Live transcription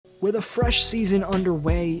With a fresh season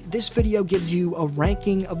underway, this video gives you a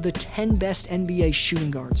ranking of the 10 best NBA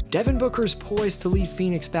shooting guards. Devin Booker's poised to lead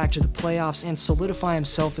Phoenix back to the playoffs and solidify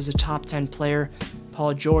himself as a top 10 player.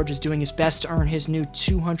 Paul George is doing his best to earn his new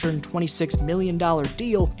 $226 million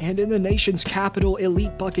deal, and in the nation's capital,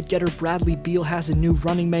 elite bucket getter Bradley Beal has a new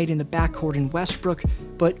running mate in the backcourt in Westbrook,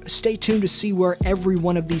 but stay tuned to see where every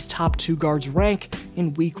one of these top 2 guards rank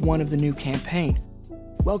in week 1 of the new campaign.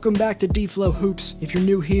 Welcome back to D-Flow Hoops. If you're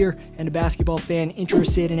new here and a basketball fan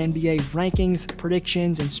interested in NBA rankings,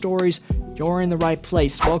 predictions, and stories, you're in the right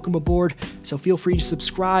place. Welcome aboard, so feel free to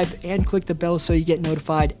subscribe and click the bell so you get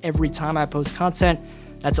notified every time I post content.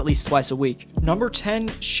 That's at least twice a week. Number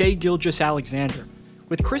 10, Shai Gilgeous-Alexander.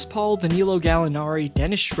 With Chris Paul, Danilo Gallinari,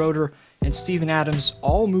 Dennis Schroeder, and Steven Adams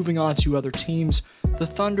all moving on to other teams, the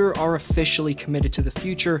Thunder are officially committed to the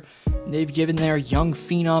future. They've given their young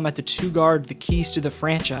phenom at the 2 guard the keys to the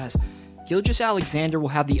franchise. Gilgeous-Alexander will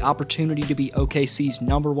have the opportunity to be OKC's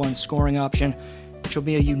 #1 scoring option, which will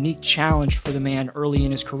be a unique challenge for the man early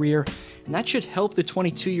in his career, and that should help the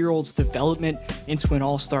 22-year-old's development into an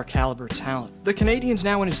all-star caliber talent. The Canadian's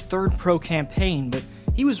now in his 3rd pro campaign, but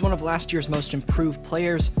he was one of last year's most improved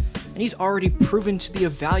players, and he's already proven to be a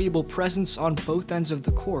valuable presence on both ends of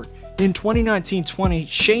the court. In 2019-20,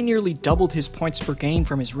 Shai nearly doubled his points per game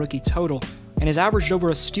from his rookie total, and has averaged over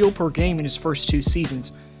a steal per game in his first 2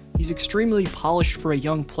 seasons. He's extremely polished for a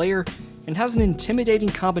young player, and has an intimidating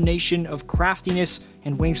combination of craftiness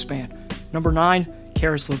and wingspan. Number 9,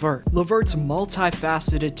 Caris LeVert. LeVert's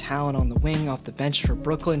multifaceted talent on the wing off the bench for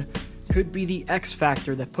Brooklyn could be the X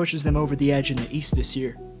factor that pushes them over the edge in the East this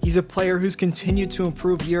year. He's a player who's continued to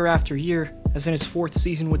improve year after year, as in his 4th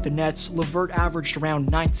season with the Nets, LeVert averaged around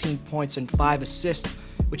 19 points and 5 assists,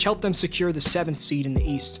 which helped them secure the 7th seed in the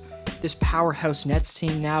East. This powerhouse Nets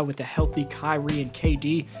team now with a healthy Kyrie and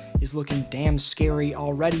KD is looking damn scary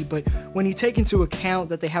already, but when you take into account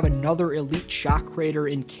that they have another elite shot creator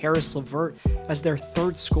in Caris LeVert as their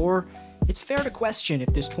 3rd scorer, it's fair to question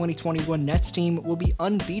if this 2021 Nets team will be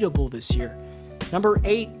unbeatable this year. Number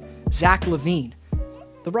 8, Zach LaVine.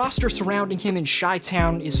 The roster surrounding him in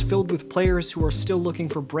Chi-Town is filled with players who are still looking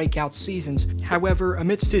for breakout seasons. However,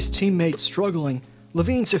 amidst his teammates struggling,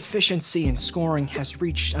 LaVine's efficiency in scoring has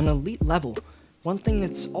reached an elite level. One thing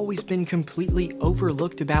that's always been completely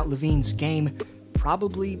overlooked about LaVine's game,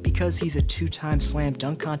 probably because he's a 2-time slam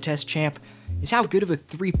dunk contest champ, is how good of a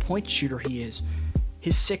 3-point shooter he is.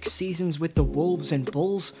 His 6 seasons with the Wolves and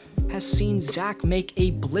Bulls has seen Zach make a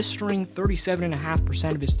blistering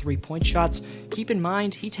 37.5% of his 3-point shots. Keep in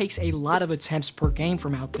mind, he takes a lot of attempts per game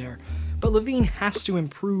from out there. But LaVine has to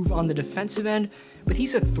improve on the defensive end, but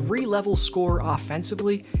he's a 3-level scorer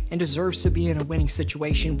offensively and deserves to be in a winning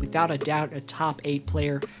situation, without a doubt a top 8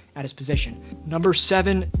 player at his position. Number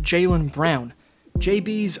 7, Jaylen Brown.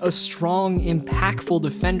 JB's a strong, impactful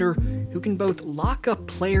defender who can both lock up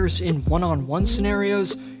players in one-on-one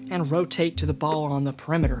scenarios and rotate to the ball on the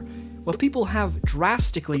perimeter. What people have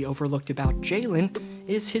drastically overlooked about Jaylen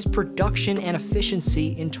is his production and efficiency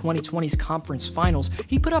in 2020's conference finals.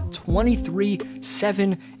 He put up 23,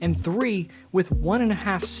 7, and 3 with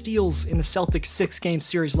 1.5 steals in the Celtics' 6-game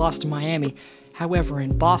series loss to Miami. However,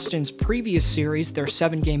 in Boston's previous series, their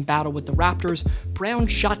 7-game battle with the Raptors, Brown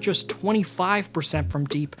shot just 25% from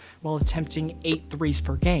deep while attempting 8 threes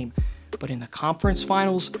per game. But in the conference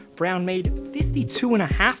finals, Brown made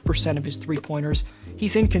 52.5% of his 3-pointers.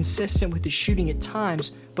 He's inconsistent with his shooting at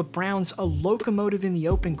times, but Brown's a locomotive in the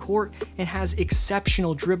open court and has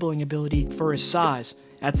exceptional dribbling ability for his size.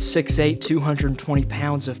 At 6'8", 220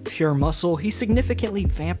 pounds of pure muscle, he significantly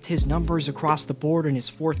vamped his numbers across the board in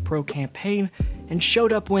his 4th pro campaign and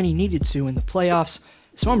showed up when he needed to in the playoffs,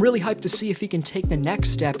 so I'm really hyped to see if he can take the next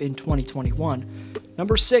step in 2021.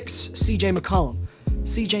 Number 6, CJ McCollum.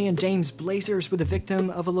 CJ and Dame's Blazers were the victim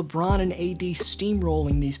of a LeBron and AD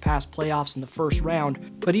steamrolling these past playoffs in the 1st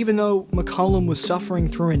round, but even though McCollum was suffering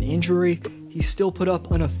through an injury, he still put up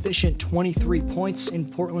an efficient 23 points in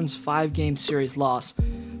Portland's 5-game series loss.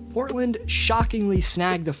 Portland shockingly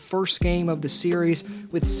snagged the first game of the series,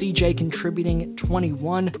 with CJ contributing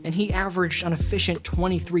 21, and he averaged an efficient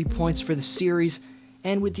 23 points for the series.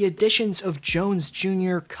 And with the additions of Jones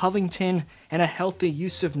Jr., Covington, and a healthy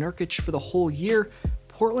Jusuf Nurkic for the whole year,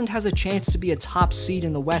 Portland has a chance to be a top seed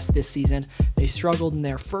in the West this season. They struggled in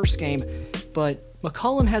their first game, but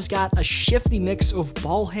McCollum has got a shifty mix of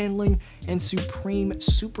ball handling and supreme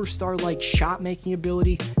superstar-like shot-making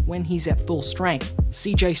ability when he's at full strength.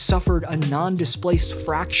 CJ suffered a non-displaced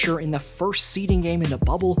fracture in the first seeding game in the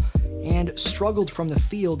bubble, and struggled from the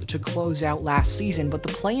field to close out last season, but the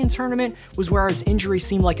play-in tournament was where his injury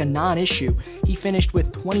seemed like a non-issue. He finished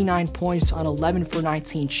with 29 points on 11 for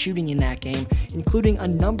 19 shooting in that game, including a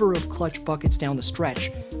number of clutch buckets down the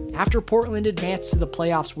stretch. After Portland advanced to the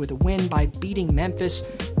playoffs with a win by beating Memphis,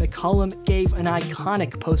 McCollum gave an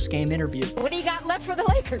iconic post-game interview. What do you got left for the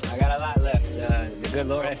Lakers? I got a lot left. The good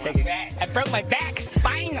Lord has taken it. I broke my back,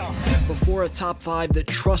 spinal. Before a top 5 that,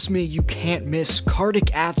 trust me, you can't miss,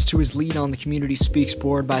 Kartik adds to his lead on the Community Speaks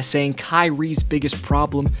board by saying Kyrie's biggest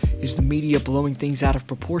problem is the media blowing things out of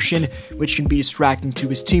proportion, which can be distracting to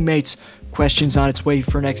his teammates. Questions on its way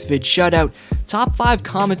for next vid shoutout. Top 5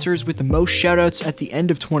 commenters with the most shoutouts at the end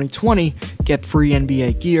of 2020 get free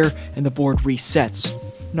NBA gear, and the board resets.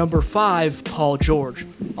 Number 5, Paul George.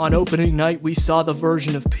 On opening night, we saw the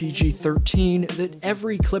version of PG-13 that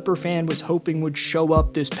every Clipper fan was hoping would show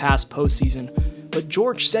up this past postseason. But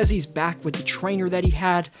George says he's back with the trainer that he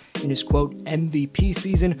had in his, quote, MVP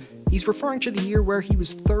season. He's referring to the year where he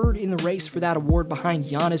was third in the race for that award behind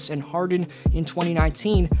Giannis and Harden in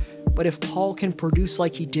 2019. But if Paul can produce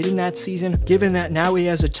like he did in that season, given that now he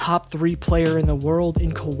has a top 3 player in the world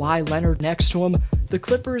in Kawhi Leonard next to him, the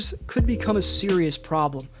Clippers could become a serious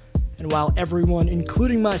problem. And while everyone,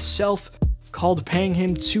 including myself, called paying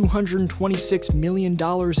him $226 million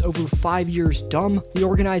over 5 years dumb, the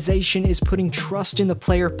organization is putting trust in the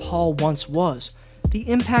player Paul once was. The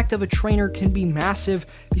impact of a trainer can be massive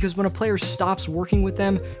because when a player stops working with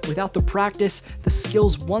them without the practice, the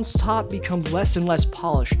skills once taught become less and less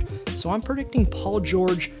polished. So I'm predicting Paul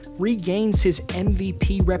George regains his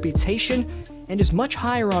MVP reputation and is much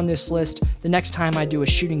higher on this list the next time I do a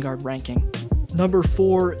shooting guard ranking. Number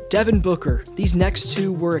 4, Devin Booker. These next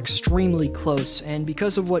two were extremely close, and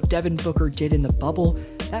because of what Devin Booker did in the bubble,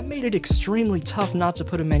 that made it extremely tough not to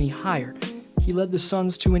put him any higher. He led the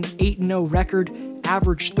Suns to an 8-0 record,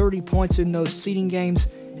 averaged 30 points in those seeding games,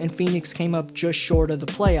 and Phoenix came up just short of the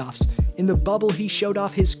playoffs. In the bubble, he showed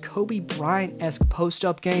off his Kobe Bryant-esque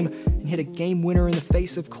post-up game and hit a game winner in the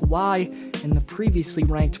face of Kawhi and the previously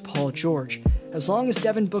ranked Paul George. As long as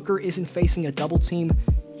Devin Booker isn't facing a double team,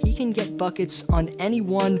 he can get buckets on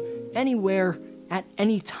anyone, anywhere, at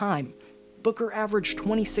any time. Booker averaged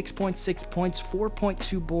 26.6 points,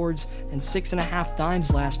 4.2 boards, and 6.5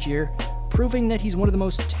 dimes last year, proving that he's one of the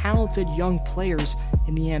most talented young players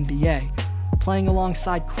in the NBA. Playing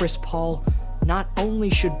alongside Chris Paul, not only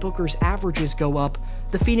should Booker's averages go up,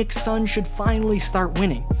 the Phoenix Suns should finally start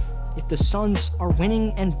winning. If the Suns are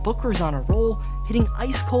winning and Booker's on a roll, hitting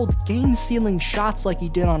ice-cold game-sealing shots like he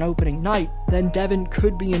did on opening night, then Devin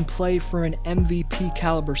could be in play for an MVP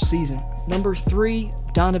caliber season. Number 3,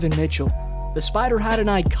 Donovan Mitchell. The Spider had an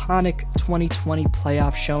iconic 2020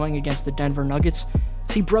 playoff showing against the Denver Nuggets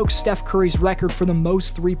as he broke Steph Curry's record for the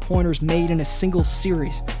most three-pointers made in a single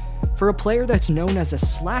series. For a player that's known as a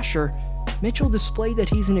slasher, Mitchell displayed that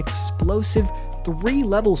he's an explosive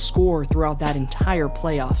 3-level scorer throughout that entire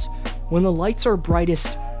playoffs. When the lights are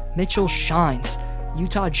brightest, Mitchell shines.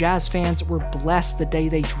 Utah Jazz fans were blessed the day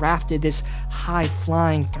they drafted this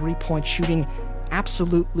high-flying, three-point shooting,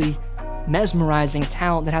 absolutely mesmerizing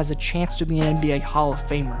talent that has a chance to be an NBA Hall of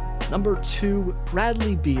Famer. Number 2,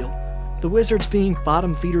 Bradley Beal. The Wizards being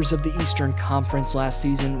bottom feeders of the Eastern Conference last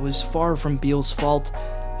season was far from Beal's fault,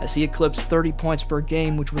 as he eclipsed 30 points per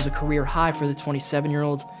game, which was a career high for the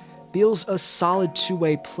 27-year-old. Beal's a solid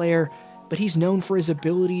two-way player, but he's known for his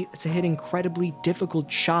ability to hit incredibly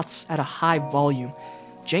difficult shots at a high volume.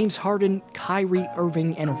 James Harden, Kyrie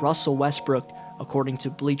Irving, and Russell Westbrook, according to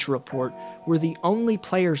Bleacher Report, were the only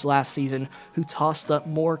players last season who tossed up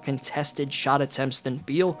more contested shot attempts than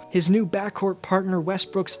Beal. His new backcourt partner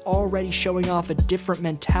Westbrook's already showing off a different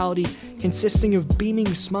mentality, consisting of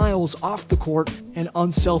beaming smiles off the court and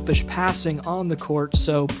unselfish passing on the court,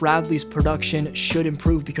 so Bradley's production should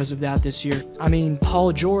improve because of that this year. I mean,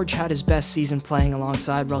 Paul George had his best season playing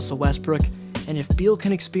alongside Russell Westbrook, and if Beal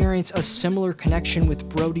can experience a similar connection with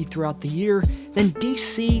Brody throughout the year, then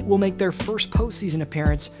DC will make their first postseason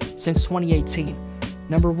appearance since 2018.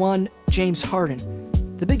 Number 1, James Harden.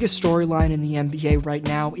 The biggest storyline in the NBA right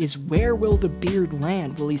now is where will the beard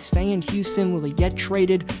land? Will he stay in Houston? Will he get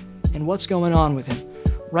traded? And what's going on with him?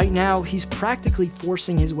 Right now, he's practically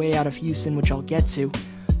forcing his way out of Houston, which I'll get to.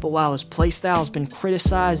 But while his playstyle has been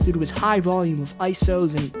criticized due to his high volume of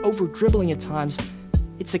ISOs and over-dribbling at times,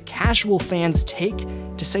 it's a casual fan's take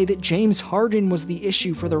to say that James Harden was the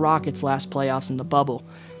issue for the Rockets last playoffs in the bubble.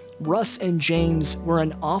 Russ and James were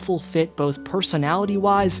an awful fit both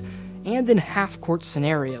personality-wise and in half-court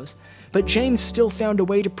scenarios. but James still found a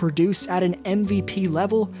way to produce at an MVP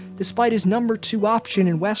level, despite his number 2 option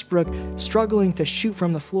in Westbrook struggling to shoot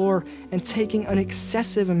from the floor and taking an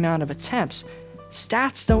excessive amount of attempts.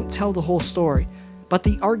 Stats don't tell the whole story, but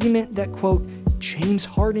the argument that, quote, James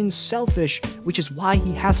Harden's selfish, which is why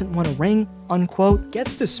he hasn't won a ring, unquote,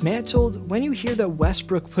 gets dismantled when you hear that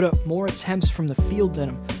Westbrook put up more attempts from the field than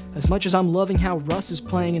him. As much as I'm loving how Russ is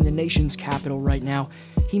playing in the nation's capital right now,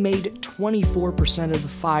 he made 24% of the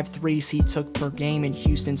 5 threes he took per game in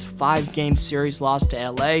Houston's 5-game series loss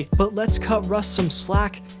to LA. But let's cut Russ some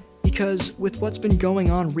slack, because with what's been going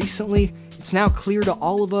on recently, it's now clear to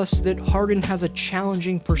all of us that Harden has a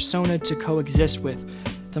challenging persona to coexist with.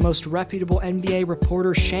 The most reputable NBA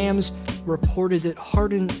reporter, Shams, reported that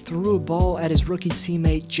Harden threw a ball at his rookie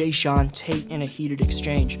teammate Jae'Sean Tate in a heated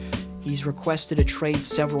exchange. He's requested a trade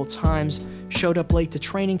several times, showed up late to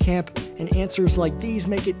training camp, and answers like these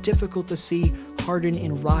make it difficult to see Harden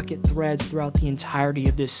in Rocket threads throughout the entirety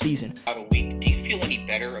of this season. About a week, do you feel any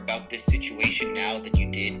better about this situation now than you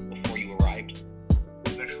did before you arrived?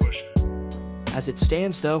 Next question. As it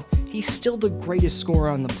stands though, he's still the greatest scorer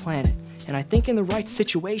on the planet, and I think in the right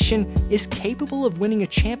situation is capable of winning a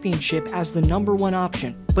championship as the number 1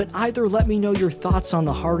 option. But either let me know your thoughts on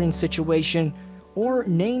the Harden situation, or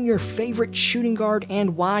name your favorite shooting guard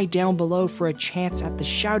and why down below for a chance at the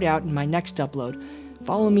shoutout in my next upload.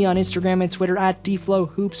 Follow me on Instagram and Twitter at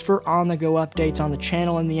DFlowHoops for on-the-go updates on the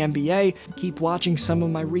channel and the NBA. Keep watching some of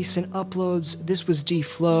my recent uploads. This was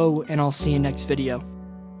DFlow, and I'll see you next video.